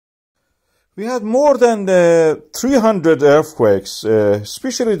We had more than 300 earthquakes,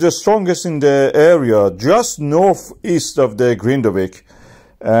 especially the strongest in the area just northeast of the Grindavik.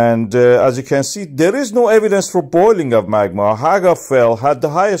 And as you can see, there is no evidence for boiling of magma. Fagradalsfjall had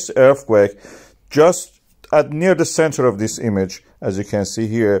the highest earthquake just near the center of this image, as you can see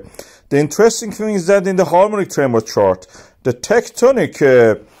here. The interesting thing is that in the harmonic tremor chart, the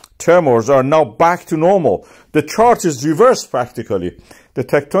tectonic tremors are now back to normal. The chart is reversed practically. The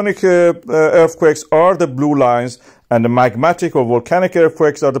tectonic earthquakes are the blue lines, and the magmatic or volcanic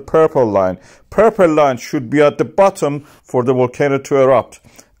earthquakes are the purple line. Purple line should be at the bottom for the volcano to erupt.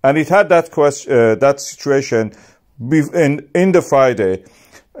 And it had that situation in the Friday.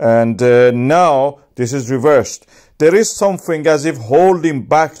 And now this is reversed. There is something as if holding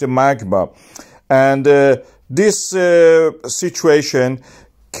back the magma. And this situation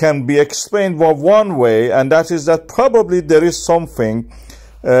can be explained one way, and that is that probably there is something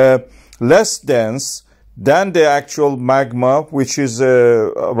less dense than the actual magma, which is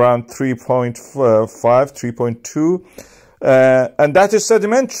around 3.5, 3.2, and that is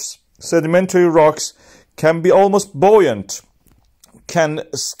sediments. Sedimentary rocks can be almost buoyant, can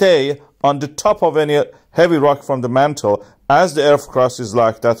stay on the top of any heavy rock from the mantle, as the earth crust is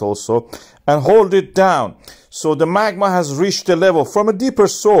like that also, and hold it down. So the magma has reached a level from a deeper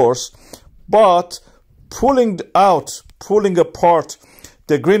source, but pulling apart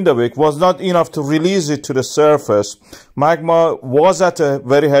the Grindavik was not enough to release it to the surface. Magma was at a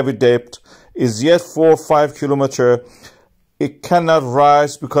very heavy depth, is yet 4 or 5 kilometers. It cannot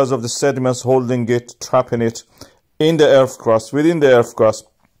rise because of the sediments holding it, trapping it in the earth crust, within the earth crust.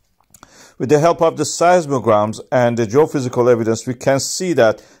 With the help of the seismograms and the geophysical evidence, we can see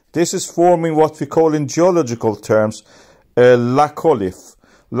that this is forming what we call in geological terms a laccolith.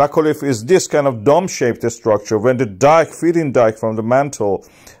 Laccolith is this kind of dome-shaped structure when the feeding dike from the mantle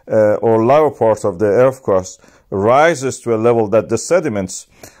or lower part of the earth crust rises to a level that the sediments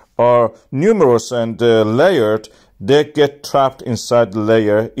are numerous and layered. They get trapped inside the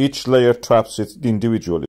layer. Each layer traps it individually.